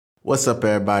What's up,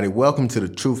 everybody? Welcome to the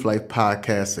Truth Life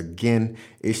Podcast again.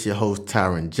 It's your host,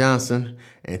 Tyron Johnson,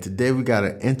 and today we got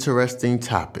an interesting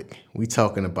topic. We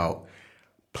talking about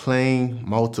playing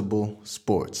multiple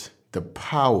sports, the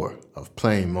power of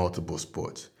playing multiple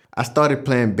sports. I started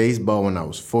playing baseball when I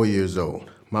was 4 years old.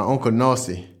 My Uncle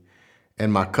Nossi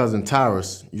and my cousin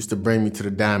Tyrus used to bring me to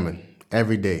the diamond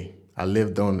every day. I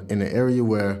lived in an area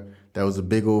where there was a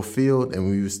big old field, and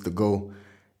we used to go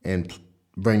and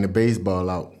bring the baseball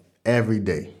out every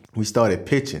day. We started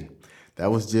pitching. That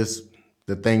was just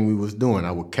the thing we was doing.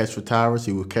 I would catch for Tyrus,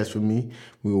 he would catch for me.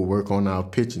 We would work on our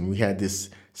pitching. We had this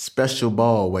special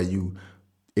ball where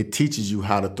it teaches you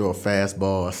how to throw a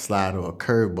fastball, a slider, or a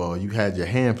curveball. You had your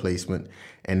hand placement,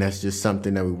 and that's just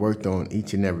something that we worked on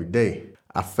each and every day.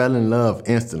 I fell in love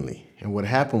instantly. And what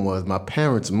happened was my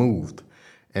parents moved,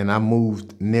 and I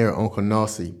moved near Uncle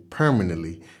Nossi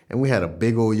permanently. And we had a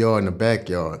big old yard in the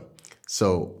backyard.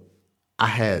 So I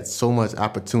had so much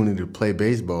opportunity to play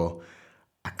baseball,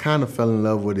 I kind of fell in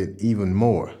love with it even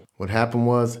more. What happened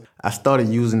was I started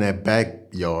using that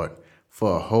backyard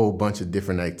for a whole bunch of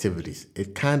different activities.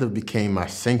 It kind of became my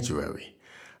sanctuary.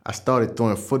 I started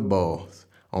throwing footballs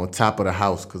on top of the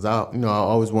house because I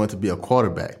always wanted to be a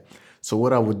quarterback. So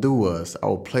what I would do was I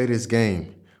would play this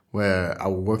game where I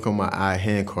would work on my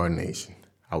eye-hand coordination.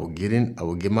 I would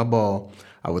get my ball,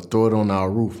 I would throw it on our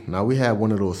roof. Now, we had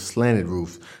one of those slanted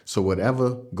roofs, so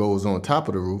whatever goes on top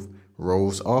of the roof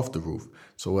rolls off the roof.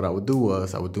 So what I would do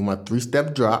was I would do my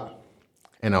 3-step drop,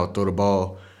 and I would throw the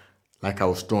ball like I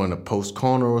was throwing a post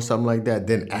corner or something like that.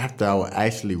 Then after, I would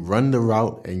actually run the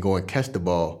route and go and catch the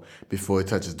ball before it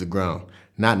touches the ground,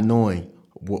 not knowing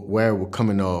where it was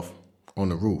coming off on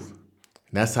the roof.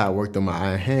 And that's how I worked on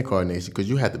my eye-hand coordination, because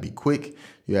you had to be quick.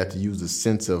 You had to use a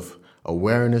sense of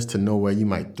awareness to know where you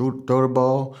might throw the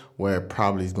ball, where it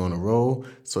probably is going to roll.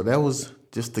 So that was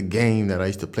just a game that I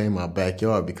used to play in my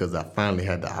backyard because I finally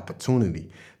had the opportunity.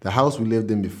 The house we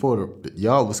lived in before, the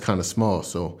yard was kind of small,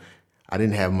 so I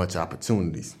didn't have much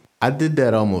opportunities. I did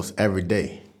that almost every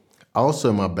day. Also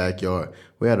in my backyard,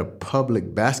 we had a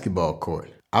public basketball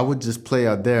court. I would just play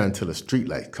out there until the street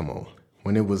lights come on.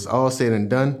 When it was all said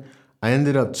and done, I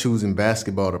ended up choosing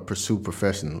basketball to pursue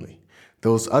professionally.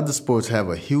 Those other sports have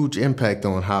a huge impact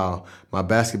on how my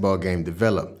basketball game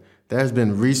developed. There's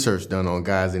been research done on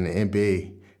guys in the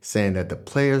NBA saying that the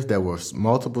players that were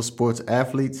multiple sports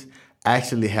athletes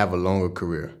actually have a longer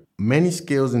career. Many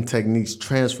skills and techniques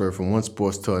transfer from one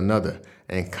sport to another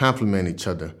and complement each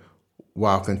other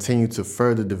while continuing to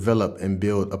further develop and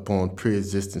build upon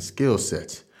pre-existing skill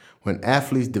sets. When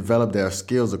athletes develop their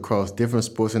skills across different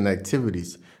sports and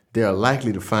activities, they are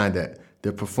likely to find that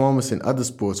their performance in other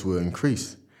sports will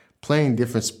increase. Playing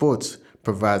different sports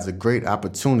provides a great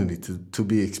opportunity to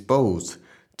be exposed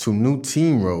to new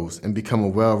team roles and become a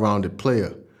well-rounded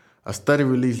player. A study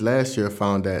released last year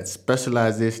found that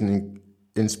specialization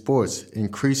in sports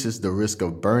increases the risk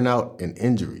of burnout and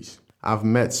injuries. I've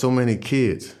met so many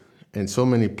kids and so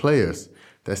many players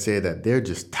that say that they're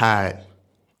just tired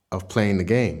of playing the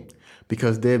game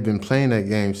because they've been playing that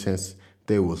game since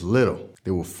they was little. They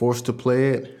were forced to play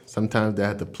it. Sometimes they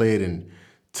had to play it in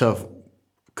tough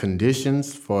conditions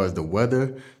as far as the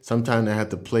weather. Sometimes they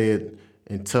had to play it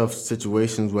in tough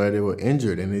situations where they were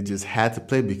injured, and they just had to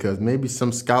play because maybe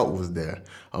some scout was there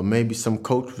or maybe some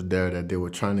coach was there that they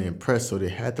were trying to impress, so they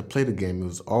had to play the game. It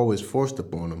was always forced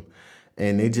upon them,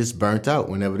 and they just burnt out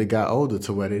whenever they got older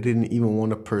to where they didn't even want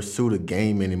to pursue the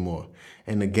game anymore.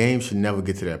 And the game should never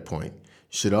get to that point.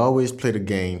 You should always play the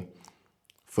game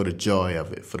for the joy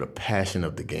of it, for the passion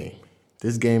of the game.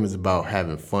 This game is about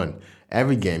having fun.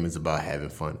 Every game is about having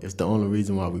fun. It's the only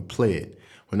reason why we play it.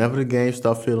 Whenever the game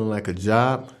starts feeling like a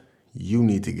job, you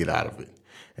need to get out of it.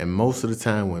 And most of the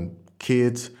time when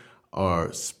kids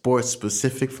are sports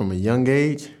specific from a young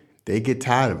age, they get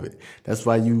tired of it. That's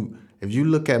why if you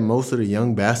look at most of the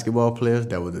young basketball players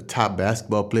that were the top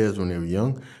basketball players when they were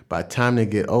young, by the time they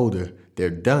get older, they're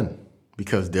done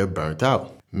because they're burnt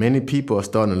out. Many people are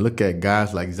starting to look at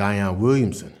guys like Zion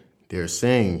Williamson. They're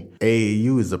saying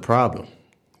AAU is a problem.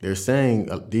 They're saying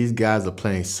these guys are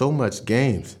playing so much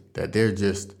games that they're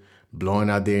just blowing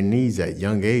out their knees at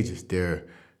young ages. Their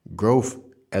growth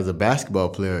as a basketball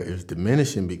player is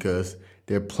diminishing because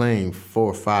they're playing 4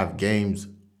 or 5 games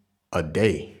a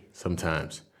day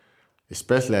sometimes,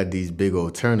 especially at these big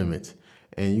old tournaments.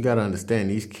 And you got to understand,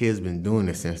 these kids been doing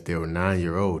this since they were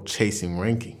 9-year-old, chasing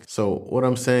rankings. So what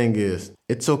I'm saying is,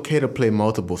 it's okay to play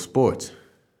multiple sports.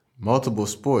 Multiple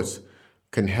sports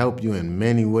can help you in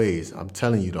many ways. I'm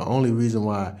telling you, the only reason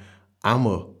why I'm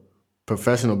a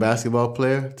professional basketball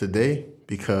player today,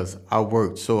 because I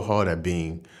worked so hard at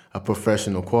being a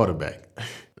professional quarterback.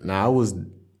 Now, I was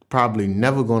probably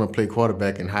never going to play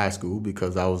quarterback in high school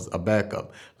because I was a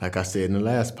backup, like I said in the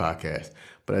last podcast.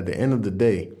 But at the end of the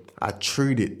day, I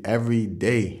treated every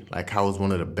day like I was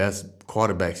one of the best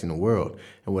quarterbacks in the world.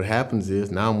 And what happens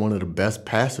is now I'm one of the best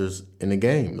passers in the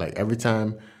game. Like every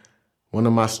time, one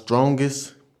of my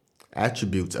strongest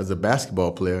attributes as a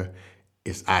basketball player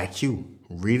is IQ,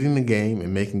 reading the game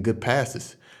and making good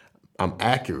passes. I'm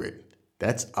accurate.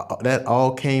 That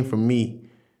all came from me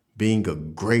being a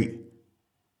great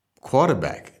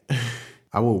quarterback.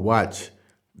 I would watch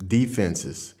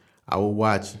defenses. I would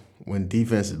watch when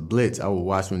defenses blitz. I would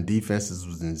watch when defenses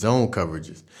was in zone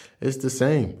coverages. It's the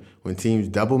same. When teams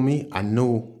double me, I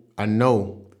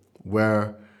know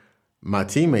where my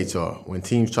teammates are. When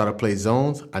teams try to play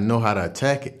zones, I know how to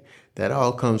attack it. That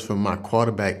all comes from my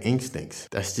quarterback instincts.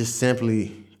 That's just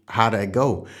simply how that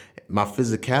go. My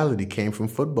physicality came from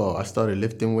football. I started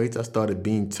lifting weights. I started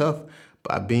being tough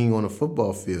by being on a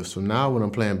football field. So now when I'm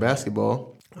playing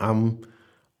basketball, I'm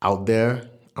out there.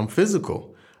 I'm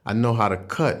physical. I know how to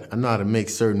cut. I know how to make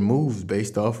certain moves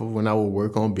based off of when I would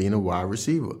work on being a wide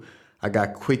receiver. I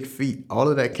got quick feet. All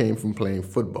of that came from playing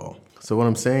football. So what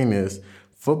I'm saying is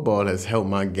football has helped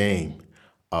my game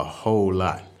a whole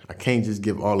lot. I can't just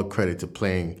give all the credit to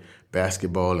playing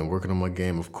basketball and working on my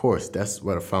game. Of course, that's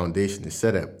where the foundation is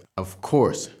set at. Of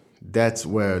course, that's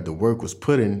where the work was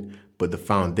put in, but the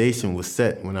foundation was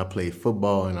set when I played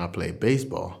football and I played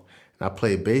baseball. And I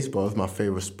played baseball as my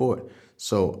favorite sport.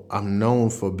 So I'm known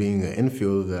for being an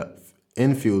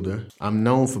infielder. I'm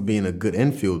known for being a good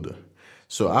infielder.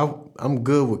 So I'm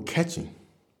good with catching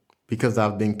because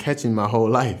I've been catching my whole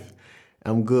life.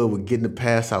 I'm good with getting the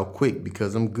pass out quick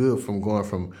because I'm good from going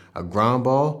from a ground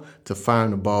ball to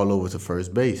firing the ball over to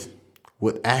first base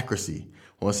with accuracy.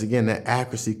 Once again, that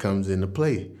accuracy comes into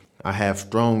play. I have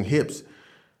strong hips.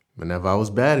 Whenever I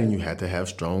was batting, you had to have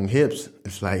strong hips.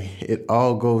 It's like it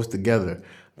all goes together.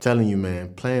 I'm telling you,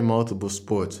 man, playing multiple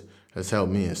sports has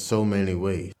helped me in so many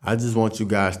ways. I just want you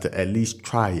guys to at least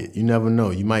try it. You never know.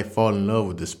 You might fall in love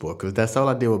with this sport because that's all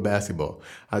I did with basketball.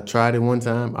 I tried it one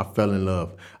time. I fell in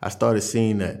love. I started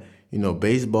seeing that,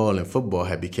 baseball and football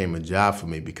had became a job for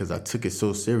me because I took it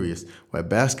so serious. Where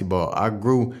basketball, I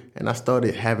grew and I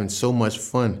started having so much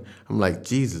fun. I'm like,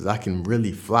 Jesus, I can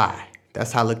really fly.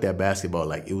 That's how I looked at basketball.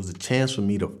 Like it was a chance for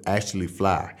me to actually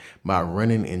fly by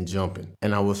running and jumping.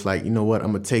 And I was like, you know what?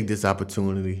 I'm going to take this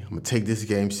opportunity. I'm going to take this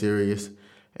game serious.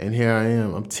 And here I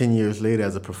am. I'm 10 years later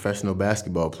as a professional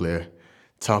basketball player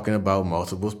talking about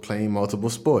playing multiple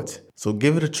sports. So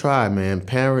give it a try, man.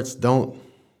 Parents, don't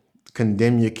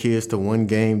condemn your kids to one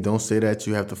game. Don't say that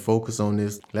you have to focus on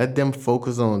this. Let them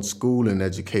focus on school and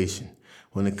education.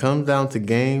 When it comes down to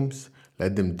games,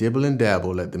 let them dibble and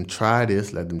dabble. Let them try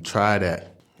this. Let them try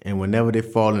that. And whenever they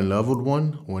fall in love with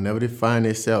one, whenever they find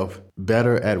themselves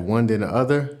better at one than the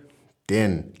other,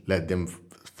 then let them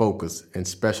focus and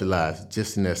specialize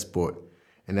just in that sport.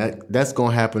 And that's going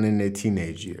to happen in their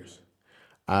teenage years.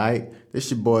 All right, this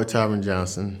is your boy, Tyron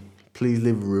Johnson. Please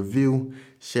leave a review,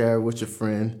 share it with your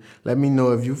friend. Let me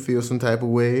know if you feel some type of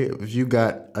way. If you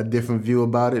got a different view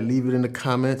about it, leave it in the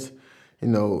comments.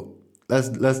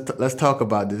 Let's talk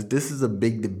about this. This is a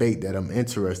big debate that I'm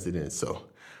interested in. So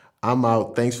I'm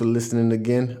out. Thanks for listening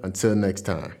again. Until next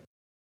time.